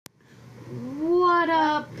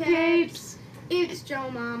It's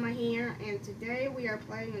JoeMomma here, and today we are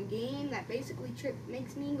playing a game that basically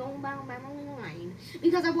makes me go down memory lane.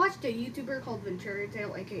 Because I watched a YouTuber called Ventura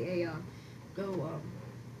Tale, aka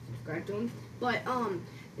subscribe to him. But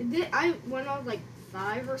when I was like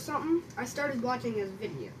 5 or something, I started watching his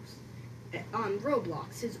videos on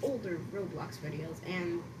Roblox, his older Roblox videos,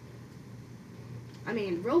 and I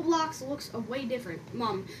mean, Roblox looks way different.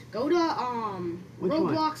 Mom, go to Which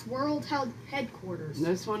Roblox World Headquarters.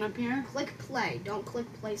 This one up here? Click play. Don't click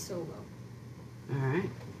play solo. Alright.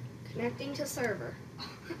 Connecting to server.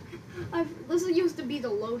 This used to be the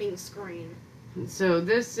loading screen. So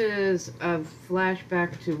this is a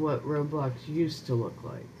flashback to what Roblox used to look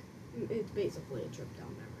like. It's basically a trip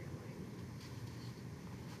down memory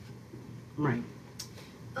lane. Right.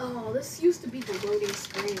 Oh, this used to be the loading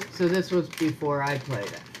screen. So this was before I played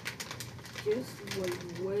it. This was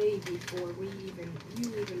way before you even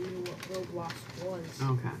knew what Roblox was.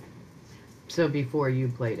 Okay. So before you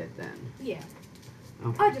played it then? Yeah.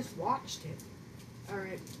 Okay. I just watched it.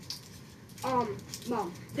 Alright.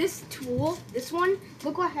 Mom, this tool, this one,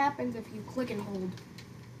 look what happens if you click and hold.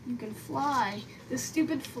 You can fly. This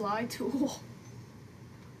stupid fly tool.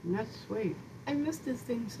 That's sweet. I miss this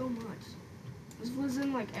thing so much. This was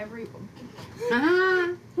in like every...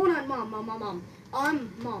 Uh-huh. Hold on, Mom. Mom,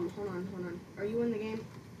 hold on. Are you in the game?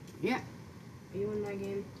 Yeah. Are you in my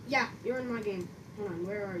game? Yeah, you're in my game. Hold on,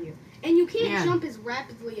 where are you? And you can't jump as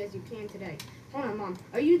rapidly as you can today. Hold on, Mom.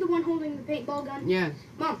 Are you the one holding the paintball gun? Yes.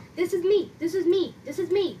 Mom, this is me. This is me.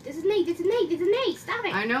 Stop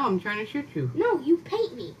it. I know, I'm trying to shoot you. No, you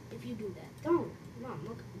paint me if you do that. Don't. Mom,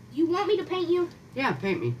 look. You want me to paint you? Yeah,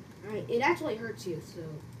 paint me. Alright, it actually hurts you, so...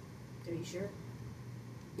 Are you sure?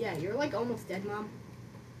 Yeah, you're like almost dead, Mom.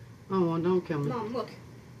 Oh, well, don't kill me. Mom, look.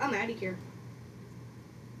 I'm out of here.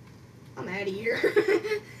 I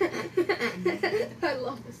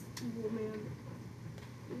love this tool, man.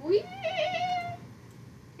 Whee!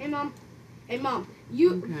 Hey, Mom.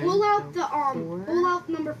 You pull out pull out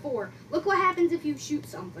number 4. Look what happens if you shoot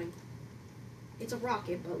something. It's a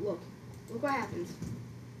rocket, but look what happens.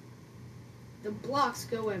 The blocks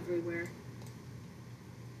go everywhere.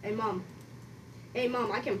 Hey,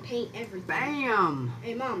 Mom, I can paint everything. Bam!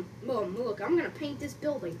 Hey, Mom, look, I'm gonna paint this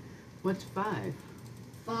building. What's 5?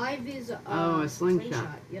 5 is a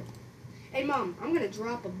slingshot. Yep. Hey, Mom, I'm gonna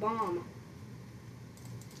drop a bomb.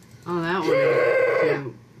 Oh, that one ain't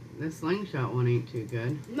too... The slingshot one ain't too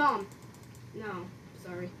good. Mom, no,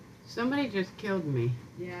 sorry. Somebody just killed me.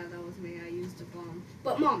 Yeah, that was me. I used a bomb.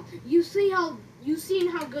 But Mom, you seen how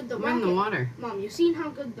good the I'm rocket... in the water. Mom, you seen how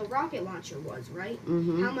good the rocket launcher was, right?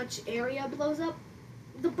 Mm-hmm. How much area blows up?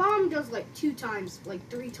 The bomb does like 2 times, like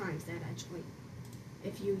 3 times that actually.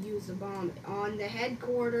 If you use the bomb on the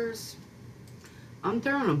headquarters. I'm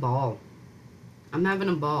throwing a ball. I'm having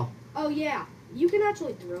a ball. Oh yeah, you can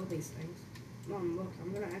actually throw these things. Mom, look,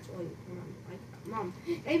 I'm gonna actually. Mom,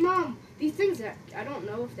 hey Mom, these things that I don't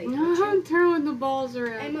know if they. I'm throwing the balls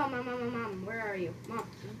around. Hey Mom, where are you? Mom,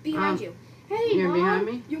 behind you. Hey You're Mom, behind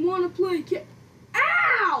me? you wanna play?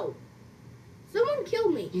 Ow! Someone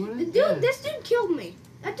killed me. This dude killed me.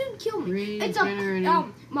 That dude killed me.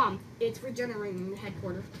 Regenerating. Mom, it's regenerating the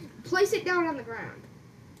headquarters. Place it down on the ground.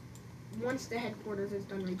 Once the headquarters is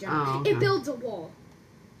done regenerating, okay. It builds a wall.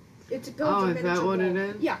 It builds a miniature is that what wall. it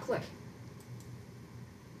is? Yeah, click.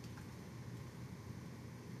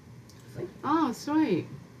 Oh, sweet.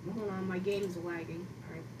 Hold on, my game's lagging.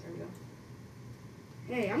 Alright, there we go.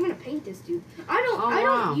 Hey, I'm gonna paint this dude. I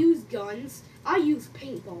don't use guns. I use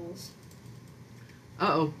paintballs.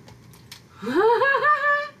 Uh-oh.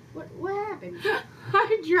 What happened?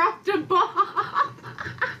 I dropped a bomb.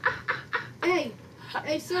 Hey,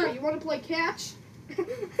 sir, you wanna play catch?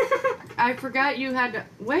 I forgot you had to...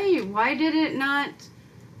 Wait, why did it not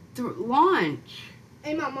launch?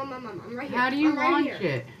 Hey, Mom, I'm right here. How do you launch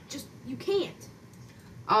it? Just, you can't.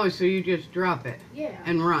 Oh, so you just drop it? Yeah.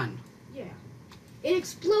 And run? Yeah. It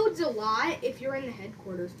explodes a lot if you're in the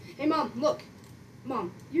headquarters. Hey, Mom, look.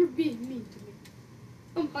 Mom, you're being mean to me.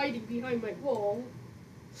 I'm hiding behind my wall.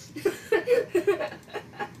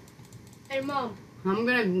 Hey, Mom. I'm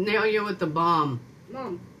gonna nail you with the bomb.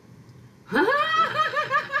 Mom. Where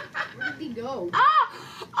Where did he go? Ah!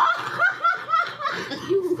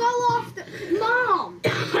 You fell off the... Mom!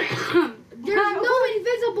 There's no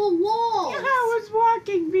invisible walls! I was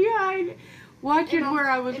walking behind... Watching Mom, where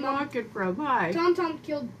I was walking from. Hi. Tom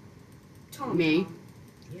killed... Me?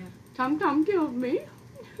 Yeah. Tom killed me.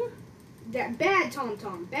 That bad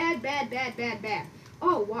Tom. Bad.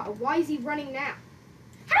 Oh, why is he running now?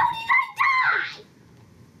 How did I die?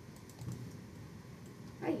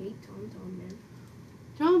 I hate Tom, man.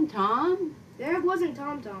 Tom? That wasn't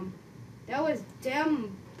Tom. That was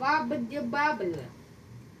damn babba.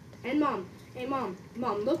 And Mom, hey Mom,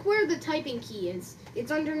 look where the typing key is.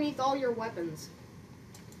 It's underneath all your weapons.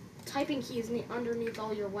 Typing key is underneath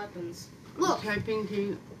all your weapons. Look. Typing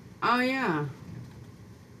key. Oh yeah.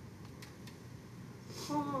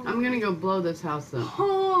 Hi. I'm gonna go blow this house up.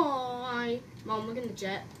 Hi. Mom, look in the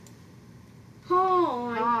jet.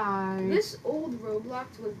 Hi. Hi. This old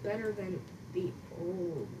Roblox was better than the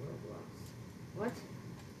old Roblox. What?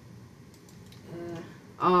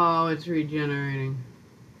 Oh, it's regenerating.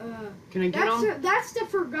 Can I get on? That's the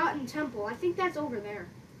Forgotten Temple. I think that's over there.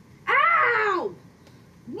 Ow!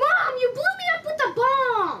 Mom, you blew me up with the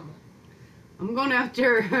bomb! I'm going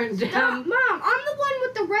after her. Stop. Mom, I'm the one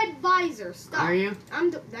with the red visor. Stop. Are you?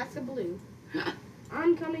 That's the blue.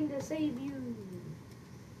 I'm coming to save you.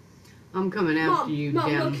 I'm coming after you, Mom,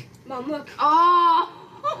 Dem. look. Mom, look. Oh!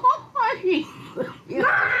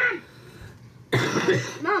 Mom!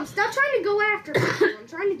 Mom, stop trying to go after me. I'm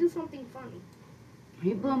trying to do something funny.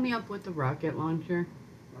 He blew me up with the rocket launcher.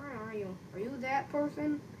 Where are you? Are you that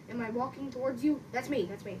person? Am I walking towards you? That's me.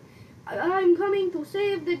 I'm coming to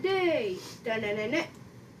save the day. Da-na-na-na.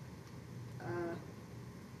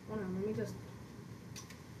 Hold on, let me just...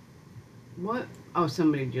 What? Oh,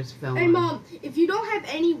 somebody just fell Hey, in. Mom, if you don't have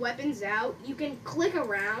any weapons out, you can click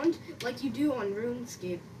around like you do on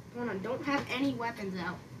RuneScape. Hold on, don't have any weapons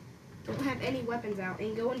out.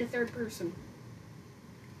 And go into third person.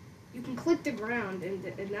 You can click the ground, and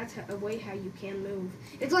that's a way how you can move.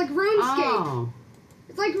 It's like RuneScape. Oh.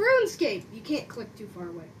 It's like RuneScape. You can't click too far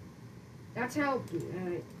away. That's how...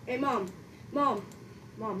 hey, Mom,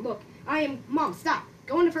 look. Mom, stop.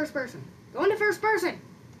 Go into first person.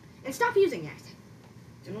 And stop using that.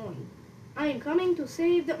 It's annoying. I am coming to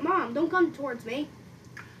save the... Mom, don't come towards me.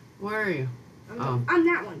 Where are you? I'm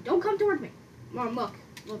that one. Don't come towards me. Mom, look.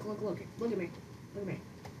 Look at me.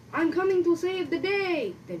 I'm coming to save the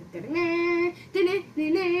day.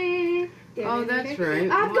 Oh, that's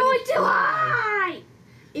right. I'm going to hide.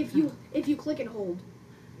 If you click and hold.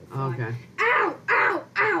 Okay. Ow!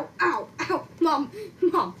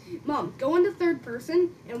 Mom, go into third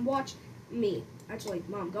person and watch me. Actually,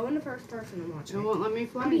 Mom, go into first person and watch me. It won't let me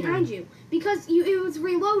fly. I'm behind you because it was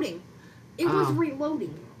reloading. It was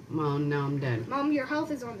reloading. Well, now I'm dead. Mom, your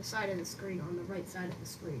health is on the side of the screen, on the right side of the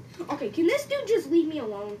screen. Okay, can this dude just leave me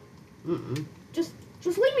alone? Just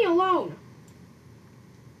leave me alone.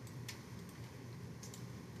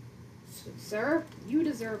 Sir, you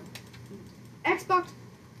deserve Xbox.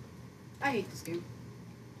 I hate this game.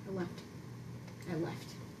 I left.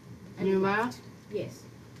 You left? Yes.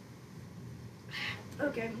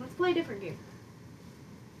 Okay, let's play a different game.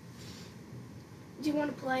 Do you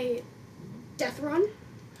want to play Death Run?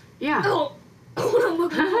 Yeah. Oh! I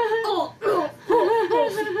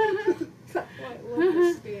love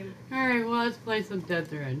this game. Alright, well, let's play some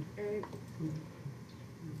Death Run. Alright.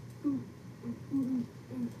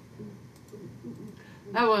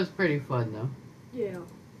 That was pretty fun, though. Yeah.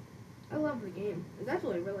 I love the game. It's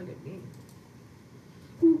actually a really good game.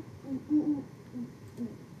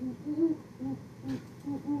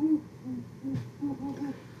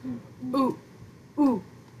 Ooh.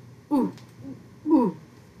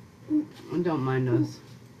 Don't mind us.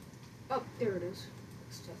 Oh, there it is.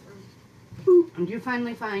 Stuff from. Did you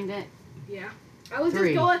finally find it? Yeah. I was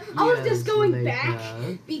just going back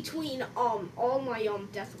between all my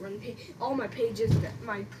Death Run all my pages,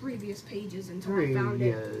 my previous pages until I found 3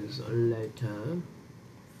 years later.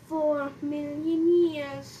 4 million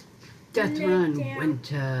years. Death Run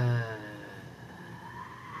Winter.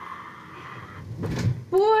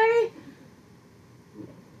 Boy!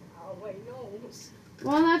 Oh, my nose.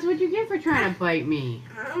 Well, that's what you get for trying to bite me.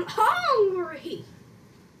 I'm hungry.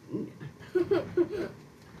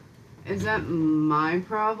 Is that my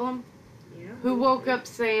problem? Yeah. Who woke up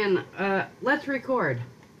saying, let's record?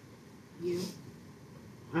 You.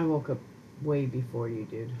 I woke up way before you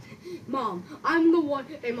did. Mom, I'm the one.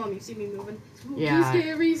 Hey, Mom, you see me moving? Spooky, Yeah.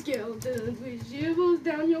 scary skeletons with shivers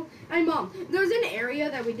down your... Hey, Mom, there's an area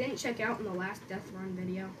that we didn't check out in the last Death Run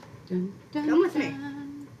video. Dun, dun, Come with me.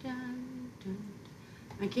 dun, dun, dun.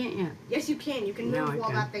 I can't yet. Yes, you can. You can No, move I while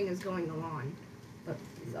can. that thing is going along. But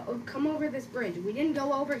come over this bridge. We didn't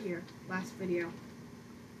go over here last video.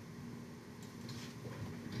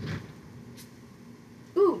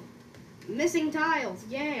 Ooh, missing tiles.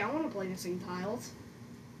 Yay, I want to play missing tiles.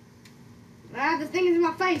 Ah, the thing is in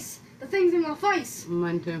my face. The thing's in my face.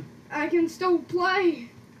 Mine too. I can still play.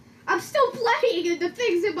 I'm still playing and the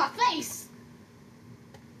thing's in my face.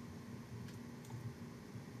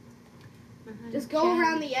 Just go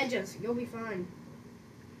around the edges. You'll be fine.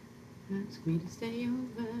 Ask me to stay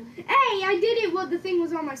over. Hey, I did it while the thing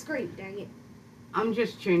was on my screen. Dang it. I'm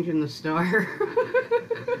just changing the star.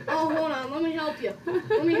 Oh, hold on. Let me help you.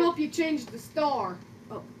 Let me help you change the star.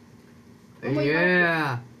 Oh.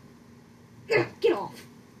 Yeah. Get off.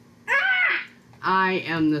 Ah! I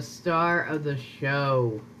am the star of the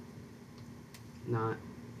show. Not.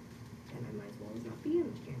 Then I might as well not be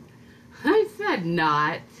in the camera. I said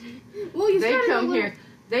not. Well, you They started come a little... here.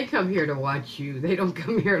 They come here to watch you. They don't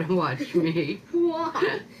come here to watch me.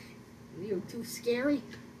 Why? You're too scary.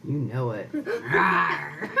 You know it.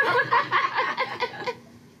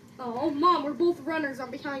 Oh, Mom, we're both runners.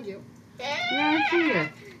 I'm behind you. Yeah, I see you.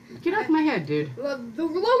 Get off my head, dude. The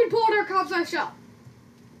Logan Porter comes I shop.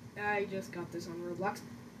 I just got this on Roblox.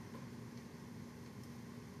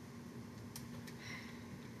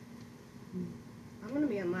 I'm gonna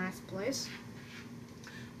be in last place.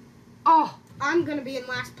 Oh, I'm gonna be in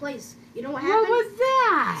last place. You know what happened? what was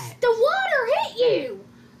that? The water hit you!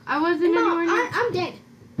 I wasn't Mom, anywhere near. I'm dead.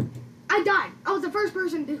 I died. I was the first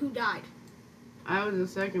person who died. I was the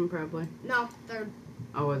second, probably. No, third.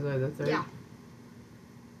 Oh, was I the third? Yeah.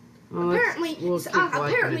 Well, Apparently, we'll keep watching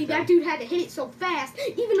apparently it, that though. dude had to hit it so fast.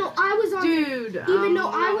 Even though I was on, Dude, even though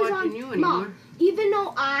I I'm was not watching on, you anymore. Mom, even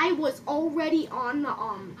though I was already on the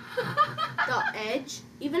the edge,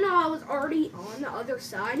 even though I was already on the other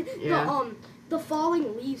side, Yeah. the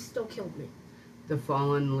falling leaves still killed me. The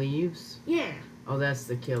fallen leaves? Yeah, Oh, that's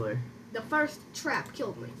the killer. the first trap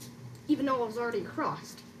killed me, even though I was already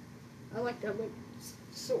crossed. I like that little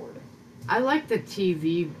sword. I like the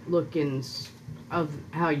TV looking of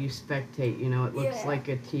how you spectate, you know, it looks Yeah. like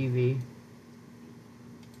a TV.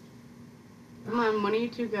 Come on, one of you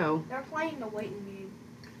two go. They're playing the waiting game.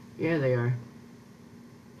 Yeah, they are.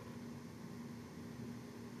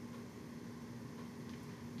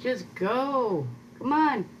 Just go. Come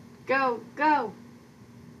on. Go, go.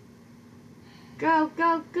 Go,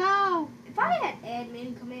 go, go. If I had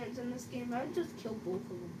admin commands in this game, I would just kill both of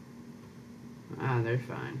them. Ah, they're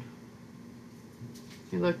fine.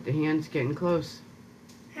 Hey, look, the hand's getting close.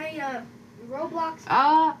 Hey, Roblox.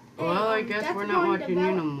 Ah, Hey, well, I guess Death we're not Run watching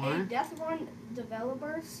you no more. Hey, Death Run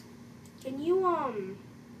developers, can you Oh.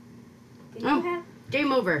 have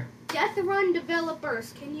Game over. Death Run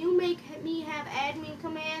developers? Can you make me have admin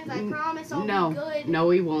commands? I promise I'll No, be good. no,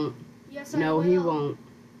 he won't. Yes, I No, will. he won't.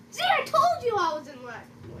 See, I told you I was in last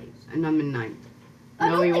place. And I'm in ninth. I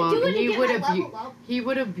No, don't he wanna do won't. it He again, would I have. level up. He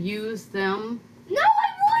would have used them. No,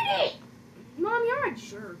 I wouldn't. Mom, you're a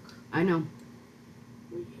jerk. I know.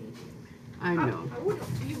 I hate you. I know. I would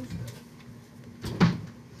abuse you.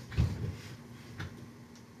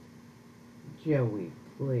 Joey,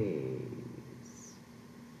 please.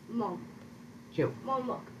 Mom. Joe. Mom,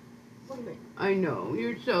 look. Look at me. I know.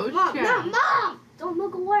 You're so Mom, sad. no, Mom! Don't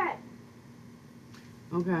look away.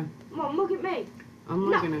 Okay. Mom, look at me. I'm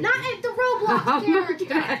No, looking at not you. at the Roblox I'm character.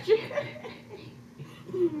 looking at you.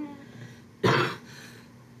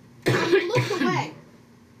 Look away.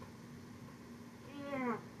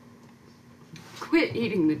 Quit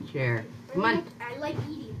eating the chair. Come on. I like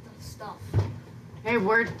eating the stuff. Hey,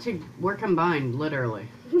 we're combined, literally.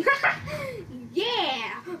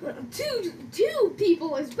 Yeah, two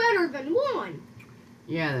people is better than one.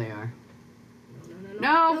 Yeah, they are.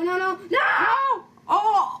 No. No. No! Oh!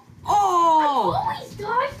 I Oh! always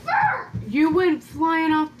die first. You went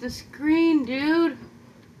flying off the screen, dude.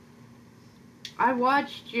 I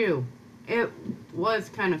watched you. It was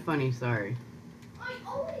kind of funny, sorry. I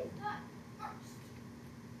always die first.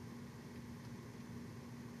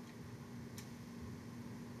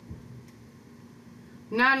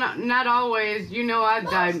 Not always. You know I've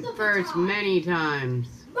Most died of the first time. many times.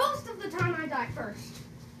 Most of the time I die first.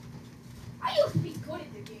 I used to be good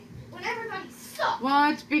at the game when everybody sucked.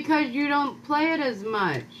 Well, it's because you don't play it as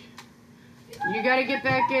much. You gotta get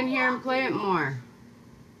back in here and play it more.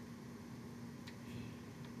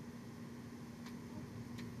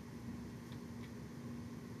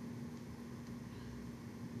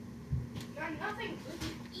 Got nothing good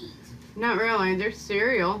to eat. Not really. There's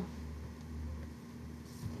cereal.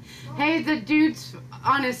 Hey, the dude's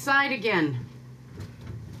on his side again.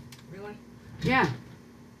 Really? Yeah.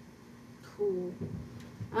 Cool.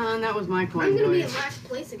 That was my coin, I'm gonna be in boys. last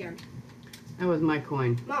place again. That was my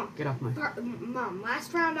coin. Mom. Get off my... Mom,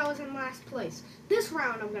 last round I was in last place. This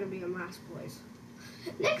round I'm gonna be in last place.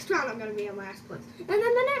 Next round I'm gonna be in last place. And then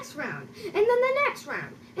the next round. And then the next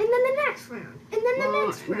round. And then the next round. And then the Well,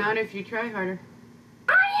 next round. not if you try harder.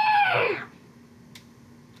 I am!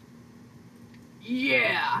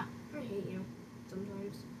 Yeah! I hate you.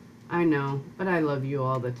 Sometimes. I know, but I love you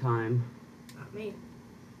all the time. Not me.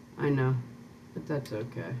 I know, but that's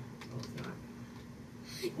okay. No, it's not.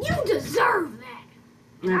 You deserve that.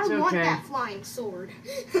 That's I want okay. that flying sword.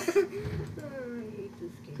 I hate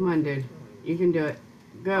this game. Come on, dude. You can do it.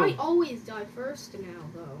 Go. I always die first now,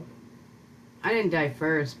 though. I didn't die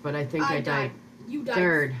first, but I think I died You died.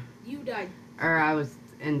 third. You died. Or I was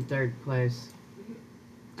in third place.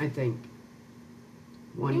 I think.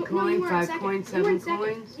 One coin, you were in 5 second. coins, You were 7 in second.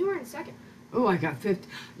 coins. You were in second. Oh, I got 50.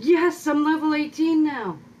 Yes, I'm level 18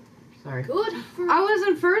 now. Sorry. Good for. I was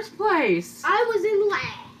in first place. I was in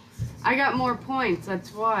last. I got more points,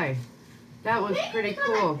 that's why. That was Maybe pretty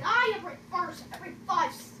because cool. I die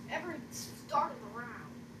every start of the round.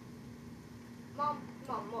 Mom,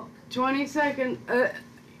 look. 20 seconds.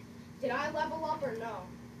 Did I level up or no?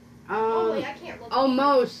 Oh wait, I can't level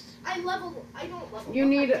almost. up. I don't level You up.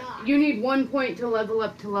 need I die. 1 point to level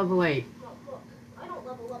up to level 8. No, look. I don't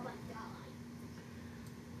level up, I die.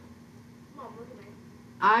 Mom, look at me.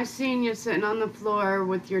 I seen you sitting on the floor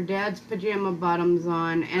with your dad's pajama bottoms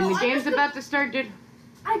on, and the game's about to start, dude.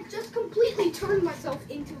 I just completely turned myself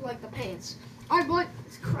into like the pants. I like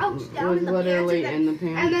crouched down Was in the literally pants in the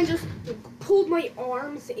pants. and then just pulled my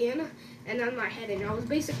arms in and then my head in. I was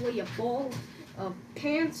basically a ball of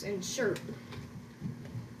pants and shirt.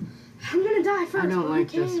 I'm gonna die first. I don't who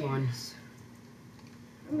like this cares? one.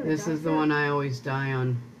 I'm gonna This die is the first. one I always die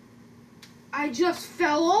on. I just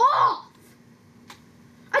fell off.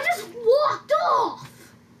 I just walked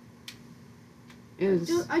off.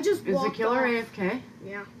 I just Is the walked killer off. AFK?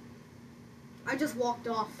 Yeah. I just walked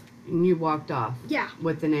off. And you walked off Yeah.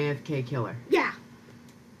 with an AFK killer. Yeah.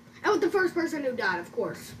 I was the first person who died, of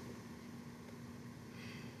course.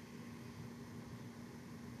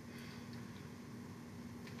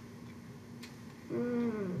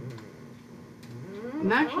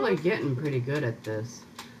 I'm actually getting pretty good at this.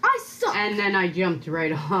 I suck. And then I jumped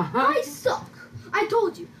right off. I suck. I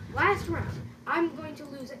told you, last round, I'm going to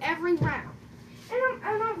lose every round. And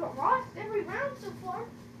I've lost every round so far.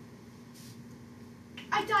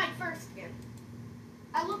 I died first again.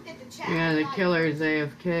 I looked at the chat. Yeah, I the died killer is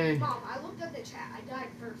first. AFK. Mom, I looked at the chat. I died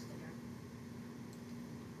first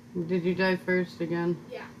again. Did you die first again?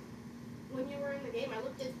 Yeah. When you were in the game, I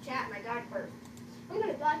looked at the chat and I died first. I'm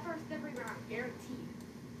going to die first every round, guaranteed.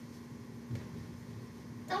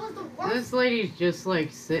 That was the worst. This lady's just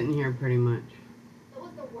like sitting here pretty much. That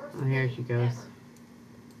was the worst. Oh, here thing she goes. ever.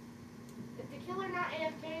 Is the killer not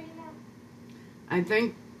AFK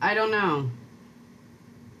anymore? I don't know.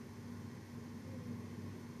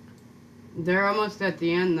 They're almost at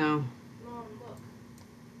the end though. Mom, look.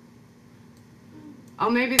 Oh,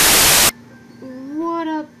 maybe. What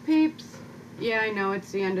up, peeps? Yeah, I know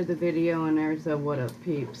it's the end of the video and there's a what up,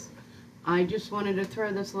 peeps. I just wanted to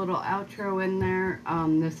throw this little outro in there.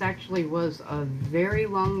 This actually was a very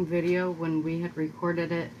long video when we had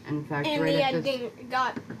recorded it. In fact, And right the at this, ending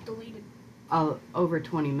got deleted. over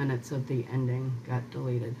 20 minutes of the ending got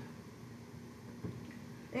deleted.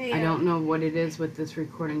 Yeah. I don't know what it is with this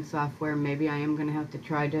recording software. Maybe I am going to have to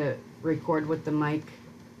try to record with the mic.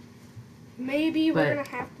 Maybe But- we're going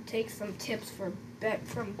to have to take some tips from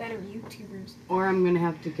better YouTubers. Or I'm going to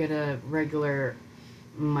have to get a regular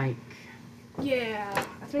mic. Yeah,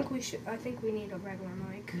 I think we need a regular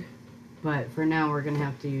mic. But for now, we're going to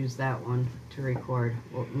have to use that one to record.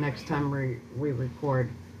 Well, next time we record,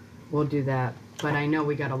 we'll do that. But I know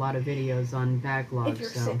we got a lot of videos on backlog, If you're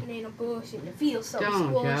so... sitting in a bush and you feel something Don't,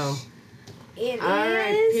 squish. Joe. It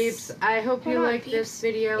Alright, is... peeps. I hope you Hold on, liked peeps. this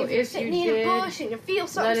video. If you're If you sitting in a did, bush and you feel let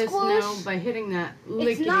something us squish, know by hitting that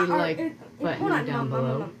it's not our- lickety-like button hold on, down Mom,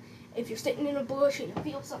 below. Mom. If you're sitting in a bush and you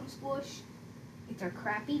feel something squish, it's our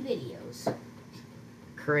crappy videos.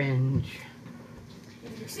 Cringe.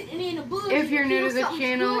 If you're sitting in a bush If and you're you new feel to the something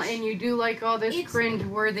channel squish, and you do like all this it's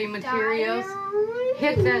cringe-worthy materials,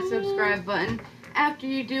 hit that subscribe button. After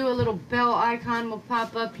you do, a little bell icon will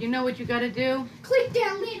pop up. You know what you gotta do? Click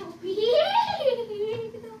that little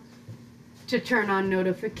bit. To turn on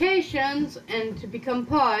notifications and to become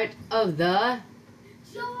part of the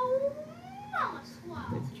JoeMomma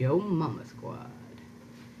Squad. JoeMomma Squad.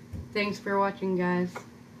 Thanks for watching, guys.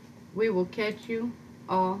 We will catch you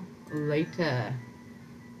all later.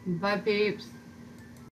 Bye, peeps.